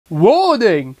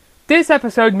Warning! This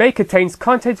episode may contain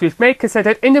content which may be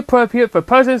considered inappropriate for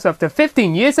persons up to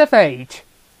 15 years of age.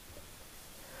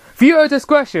 Viewer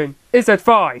discretion is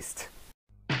advised.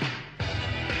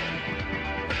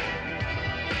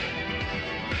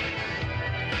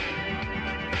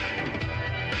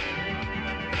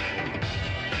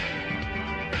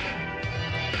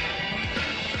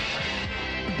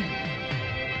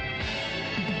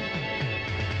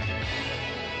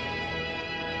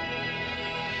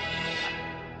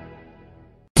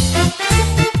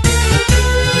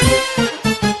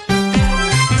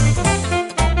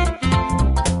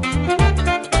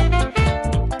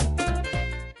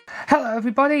 Hello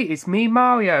everybody, it's me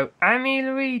Mario, and me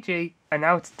Luigi, and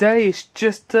now today is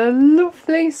just a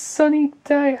lovely sunny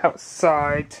day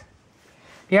outside.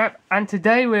 Yep, and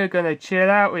today we're gonna chill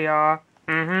out, we are.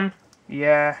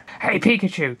 Yeah. Hey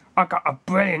Pikachu, I got a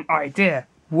brilliant idea.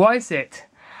 What is it?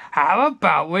 How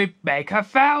about we make a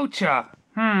voucher?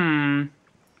 I'm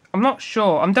not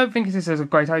sure. I don't think this is a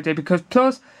great idea because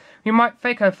plus you might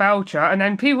fake a voucher and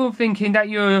then people thinking that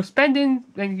you're spending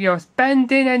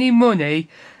any money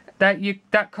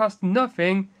that costs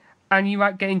nothing, and you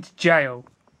might get into jail.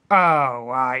 Oh,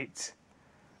 right.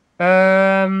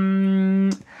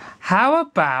 How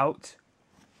about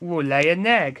we'll lay an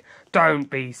egg?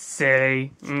 Don't be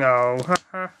silly. No.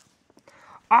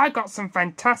 I got some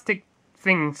fantastic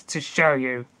things to show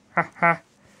you.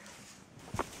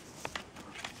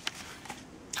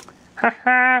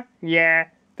 Yeah,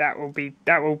 that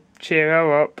will cheer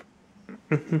her up.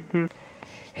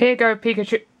 Here you go,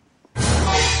 Pikachu.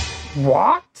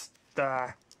 What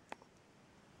the?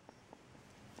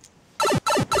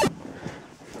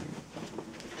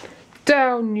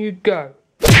 Down you go.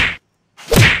 Ha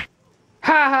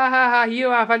ha ha ha, you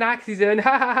have an accident.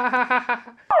 Ha ha ha ha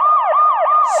ha.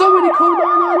 Somebody call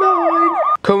 999.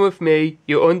 Come with me,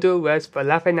 you're under arrest for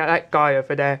laughing at that guy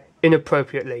over there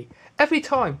inappropriately. Every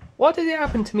time. Why did it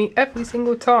happen to me every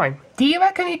single time? Do you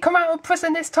reckon he'd come out of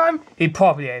prison this time? He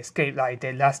probably escaped like he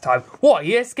did last time. What,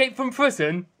 he escaped from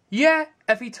prison? Yeah,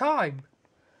 every time.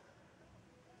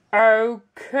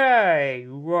 Okay,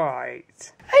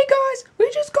 right. Hey guys, we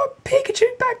just got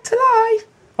Pikachu back to life.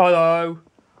 Hello.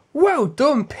 Well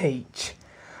done, Peach.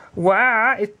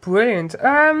 Wow, it's brilliant.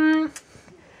 How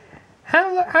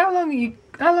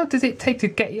long does it take to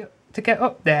get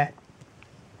up there?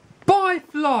 By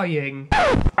flying.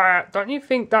 Don't you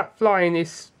think that flying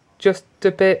is just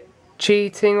a bit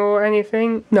cheating or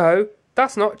anything? No,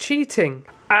 that's not cheating.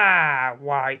 Ah,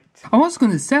 right. I was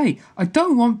going to say, I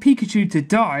don't want Pikachu to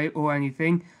die or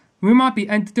anything. We might be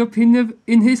ended up in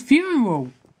his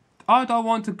funeral. I don't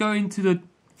want to go into the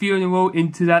funeral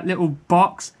into that little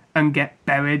box and get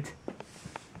buried.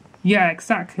 Yeah,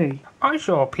 exactly. I'm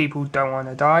sure people don't want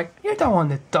to die. You don't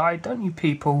want to die, don't you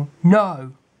people?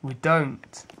 No, we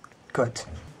don't. Good.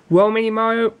 Well, me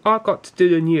Mario, I've got to do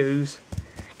the news.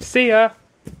 See ya.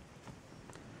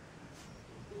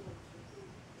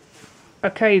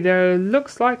 Okay, there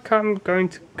looks like I'm going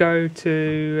to go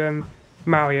to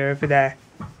Mario over there.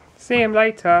 See him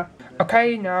later.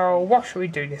 Okay, now what should we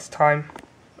do this time?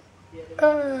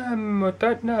 I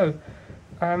don't know.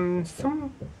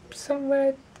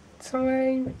 Somewhere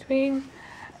in between.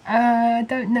 I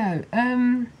don't know.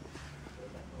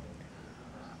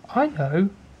 I know.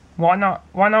 Why not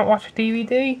watch a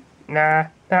DVD? Nah,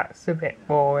 that's a bit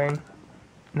boring.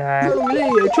 Nah.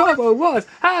 The trouble was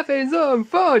having some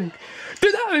fun.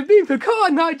 Did that have been for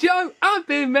Cotton Eye Joe? I've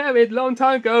been married long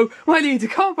time ago. Where did you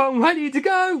come from? Where did you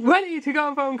go? Where did you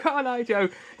come from, Cotton Eye Joe?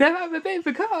 Never ever been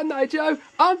for Cotton Eye Joe.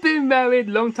 I've been married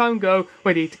long time ago.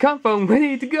 Where did you come from? Where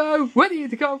did you go? Where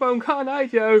did you come from, Cotton Eye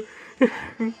Joe?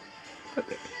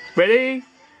 Ready?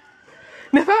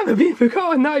 Never ever been for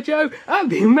Cotton Eye Joe. I've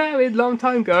been married long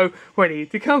time ago. Where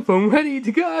did you come from? Where did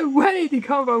you go? Where did you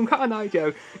come from, Cotton Eye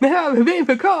Joe? Never ever been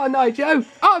for Cotton Eye Joe.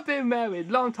 I've been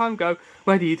married long time ago.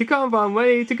 Where did you come from? Where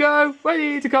did you go? Where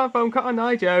did you come from, Cotton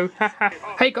Eye Joe?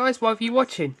 Hey guys, what are you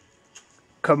watching?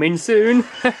 Coming soon.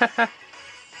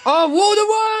 Oh, War the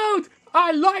World!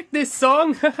 I like this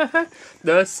song.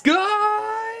 The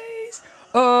skies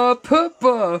up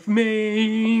above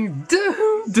me.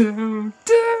 Doom, doom,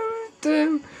 doom.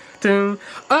 Doom, doom,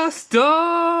 a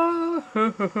star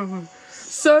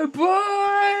so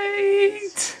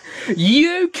bright,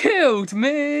 you killed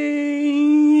me.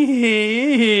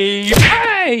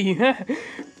 Hey,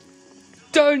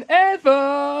 don't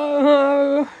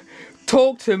ever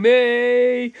talk to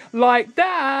me like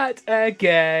that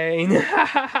again.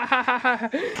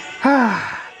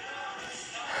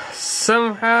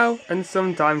 Somehow and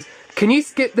sometimes. Can you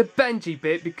skip the Benji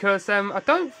bit because I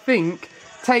don't think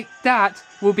Take That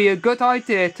will be a good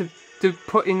idea to to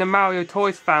put in the Mario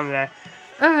Toys family.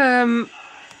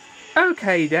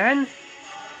 Okay then.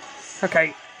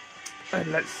 Okay,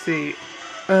 let's see.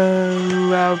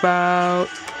 How about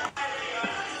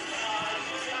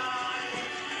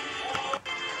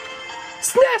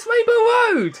SNES Rainbow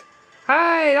Road?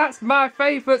 Hey, that's my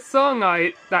favourite song.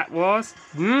 That was.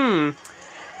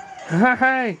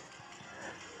 Hey.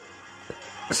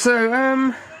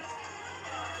 So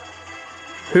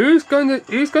who's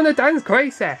gonna dance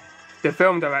crazy? The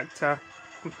film director.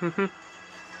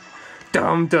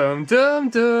 Dum dum dum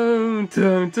dum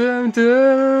dum dum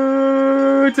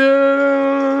dum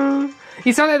dum.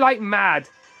 He sounded like mad.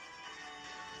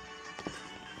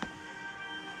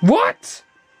 What?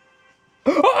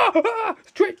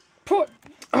 Straight put.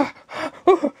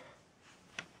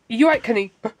 You right,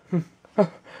 Kenny?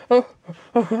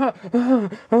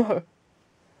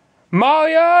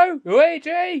 Mario,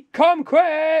 Luigi, come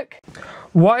quick!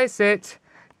 What is it?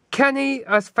 Kenny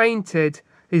has fainted.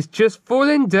 He's just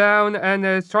falling down and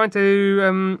is trying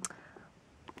to,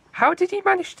 How did he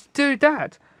manage to do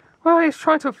that? Well, he's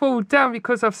trying to fall down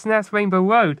because of SNES Rainbow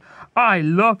Road. I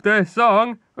love this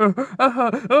song.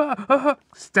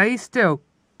 Stay still.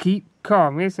 Keep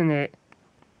calm, isn't it?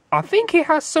 I think he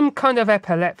has some kind of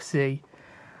epilepsy.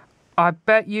 I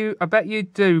bet you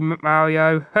do,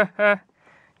 Mario.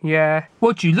 Yeah.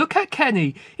 Would you look at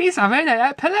Kenny? He's having an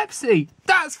epilepsy.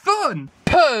 That's fun.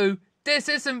 Pooh, this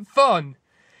isn't fun.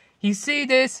 You see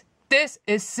this? This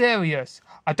is serious.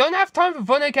 I don't have time for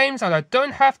funny games and I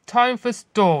don't have time for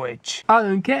storage. I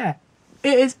don't care.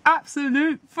 It is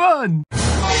absolute fun.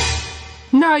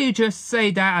 Now you just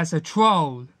say that as a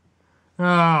troll.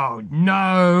 Oh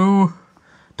no.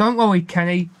 Don't worry,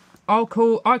 Kenny. I'll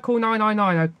call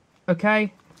 999,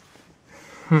 okay?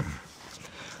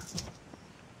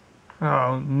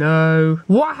 Oh no.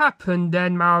 What happened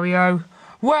then, Mario?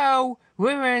 Well,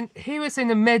 he was in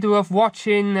the middle of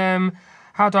watching,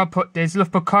 how do I put this,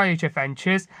 Love College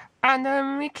Adventures,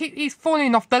 and he's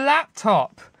falling off the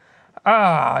laptop.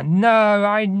 Ah, no,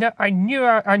 I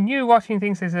knew watching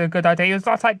things is a good idea. It was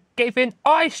not like giving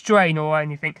eye strain or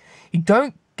anything. You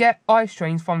don't get eye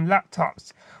strains from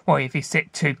laptops. Well, if you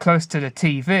sit too close to the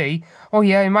TV, oh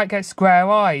yeah, you might get square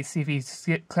eyes if you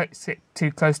sit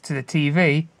too close to the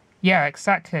TV. Yeah,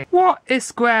 exactly. What is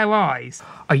square eyes?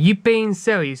 Are you being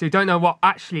serious? You don't know what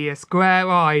actually a square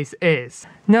eyes is?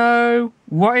 No,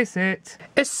 what is it?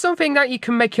 It's something that you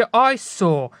can make your eyes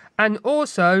sore, and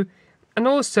also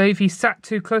if you sat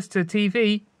too close to the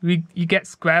TV, you get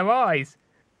square eyes.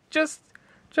 Just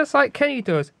like Kenny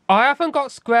does. I haven't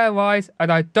got square eyes,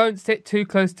 and I don't sit too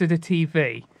close to the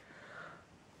TV.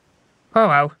 Oh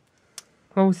well.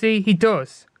 Well, see, he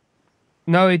does.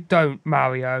 No, he don't,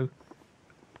 Mario.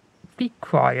 Be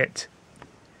quiet.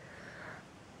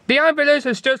 The ambulance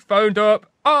has just phoned up.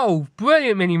 Oh,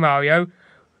 brilliant, Mini Mario.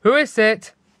 Who is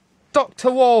it? Dr.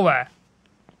 Rory.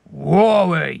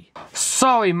 Rory.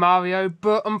 Sorry, Mario,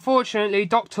 but unfortunately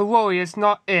Dr. Rory is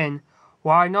not in.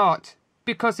 Why not?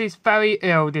 Because he's very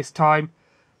ill this time.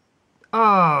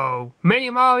 Oh,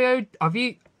 Mini Mario,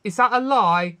 is that a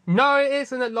lie? No, it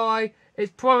isn't a lie.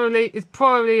 It's probably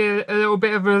a little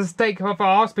bit of a mistake of a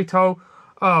hospital.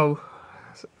 Oh.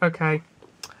 Okay.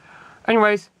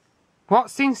 Anyways, what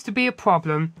seems to be a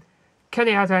problem?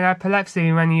 Kenny had an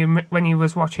epilepsy when he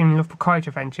was watching Love College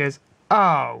Adventures.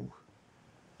 Oh.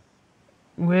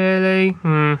 Really?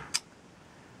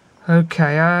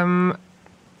 Okay,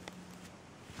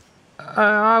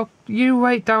 you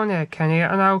wait down there, Kenny,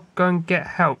 and I'll go and get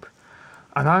help.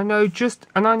 And I know just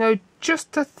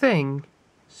a thing.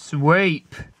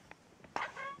 Sweep.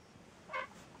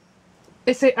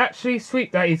 Is it actually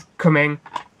Sweep that is coming?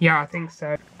 Yeah, I think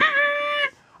so.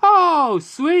 Oh,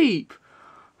 Sweep!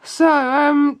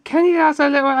 So, Kenny has a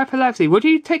little epilepsy. Would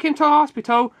you take him to a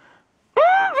hospital?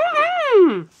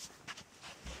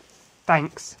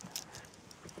 Thanks.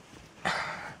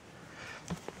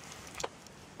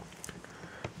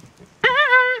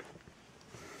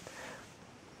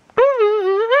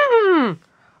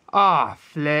 Ah,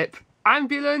 flip.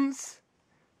 Ambulance?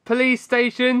 Police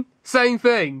station? Same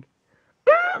thing.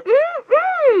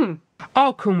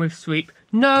 I'll come with Sweep.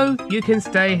 No, you can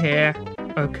stay here.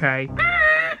 Okay.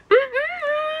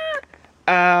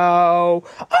 Oh,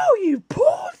 you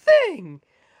poor thing.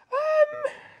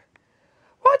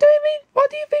 What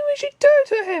do you think we should do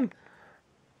to him?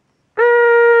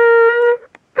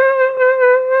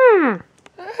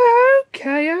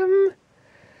 Okay,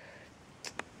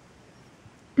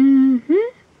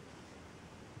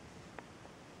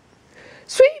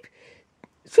 Sweep,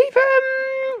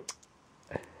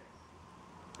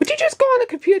 would you just go on the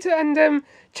computer and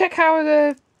check how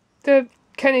the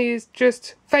Kenny is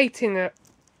just fainting at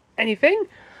anything.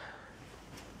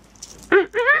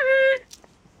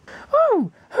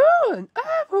 Oh, who on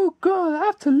earth will go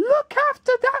have to look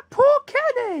after that poor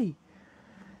Kenny?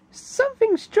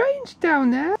 Something strange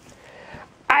down there.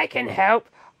 I can help.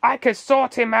 I can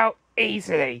sort him out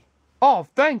easily. Oh,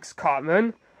 thanks,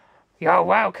 Cartman. You're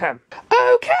welcome.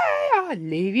 Okay, I'll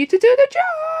leave you to do the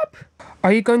job.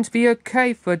 Are you going to be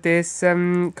okay for this,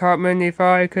 Cartman, if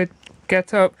I could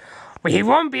get up? Well, you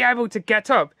won't be able to get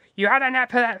up. You had an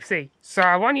epilepsy, so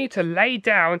I want you to lay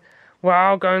down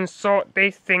while I'll go and sort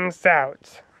these things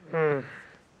out.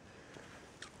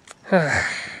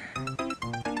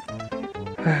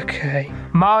 Okay.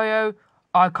 Mario,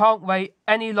 I can't wait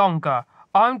any longer.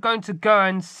 I'm going to go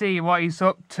and see what he's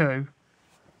up to.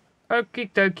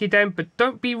 Okie dokie then, but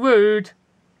don't be rude.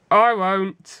 I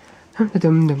won't. There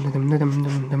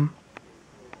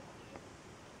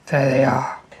they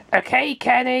are. Okay,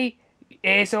 Kenny.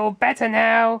 It's all better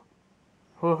now.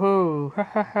 Woohoo. Ha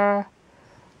ha ha.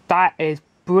 That is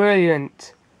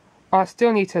brilliant. I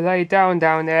still need to lay down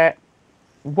there.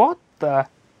 What the?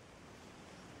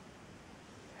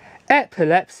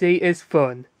 Epilepsy is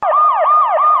fun.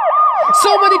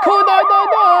 Somebody call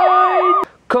 999!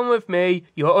 Come with me.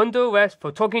 You're under arrest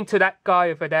for talking to that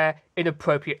guy over there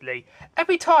inappropriately.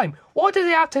 Every time. Why does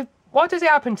it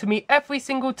happen to me every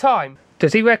single time?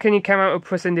 Does he reckon he came out of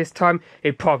prison this time?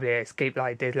 He probably escaped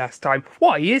like he did last time.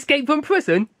 What, he escaped from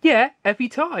prison? Yeah, every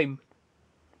time.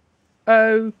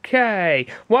 Okay.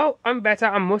 Well, I'm better.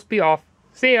 I must be off.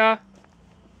 See ya.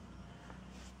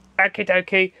 Okie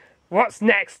dokie. What's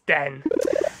next then?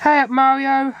 Hey,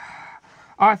 Mario.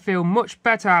 I feel much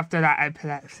better after that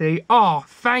epilepsy. Oh,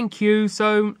 thank you.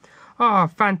 Oh,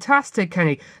 fantastic,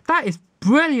 Kenny. That is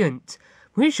brilliant.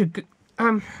 We should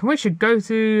go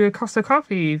to Costa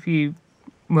Coffee if you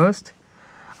must.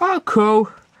 Oh, cool.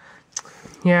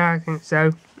 Yeah, I think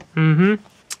so.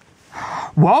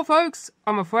 Well, folks,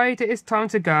 I'm afraid it is time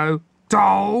to go.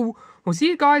 Oh, we'll see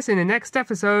you guys in the next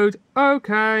episode.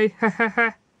 Okay.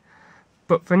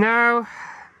 But for now,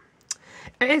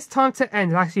 it is time to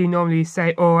end, as you normally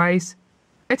say always.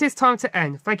 It is time to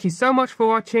end. Thank you so much for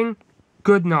watching.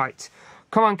 Good night.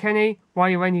 Come on, Kenny, what are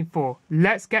you waiting for?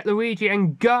 Let's get Luigi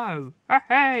and go.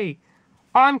 Hey,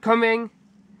 I'm coming.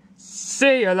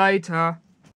 See you later.